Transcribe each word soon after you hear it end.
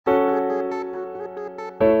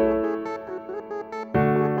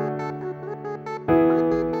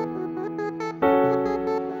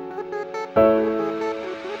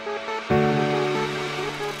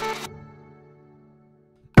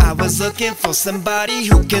looking for somebody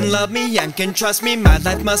who can love me and can trust me. My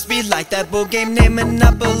life must be like that board game named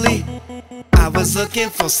Monopoly. I was looking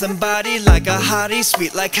for somebody like a hottie,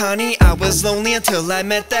 sweet like honey. I was lonely until I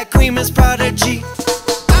met that creamer's prodigy.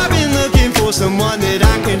 I've been looking for someone that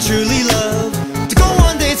I can truly love, to go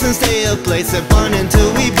on dates and stay up late, have fun until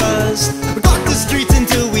we buzz. We walk the streets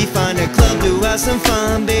until we find a club to have some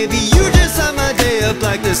fun. Baby, you just light my day up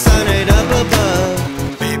like the sun right up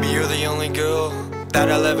above. Baby, you're the only girl that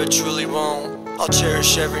I'll ever truly want. I'll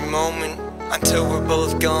cherish every moment until we're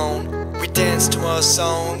both gone. We dance to our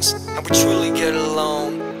songs and we truly get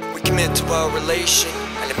along. We commit to our relation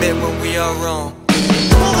and admit when we are wrong.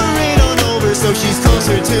 Pull her right on over so she's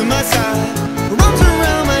closer to my side. Her arms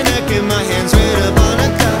around my neck and my hands right up on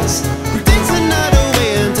her thighs. We dance the night away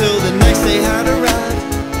until the next day had arrived.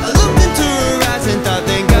 I looked into her eyes and thought,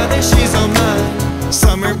 thank God that she's all mine.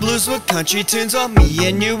 Summer blues with country tunes while me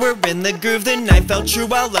and you were in the groove. The night felt true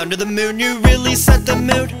while under the moon. You really set the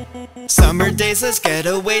mood. Summer days, let's get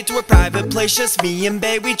away to a private place, just me and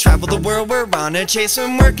babe. We travel the world, we're on a chase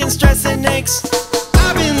from work and stress and aches.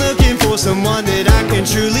 I've been looking for someone that I can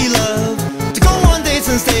truly love, to go on dates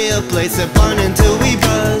and stay up late, have fun until we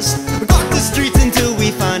buzz. We walk the streets until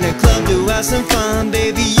we find a club to have some fun.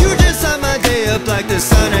 Baby, you just light my day up like the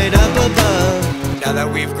sun right up above. Now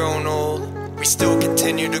that we've grown old, we still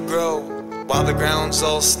continue to grow. While the ground's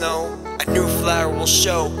all snow, a new flower will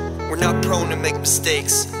show. We're not prone to make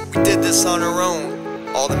mistakes, we did this on our own.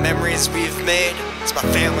 All the memories we've made, it's my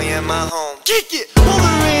family and my home. Kick it! Pull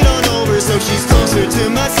her right on over so she's closer to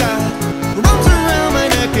my side. Her arms around my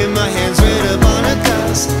neck and my hands right up on her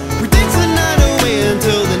thighs. We dance the night away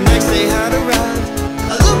until the next day had arrived.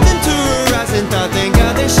 I looked into her eyes and thought, thank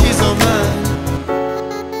God that she's all mine.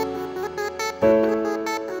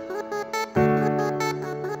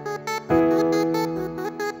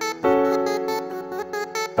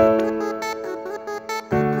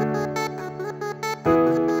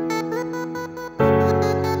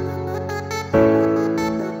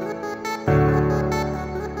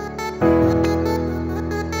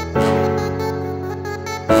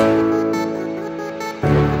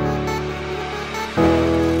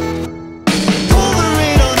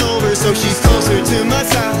 So she's closer to my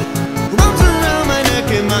side.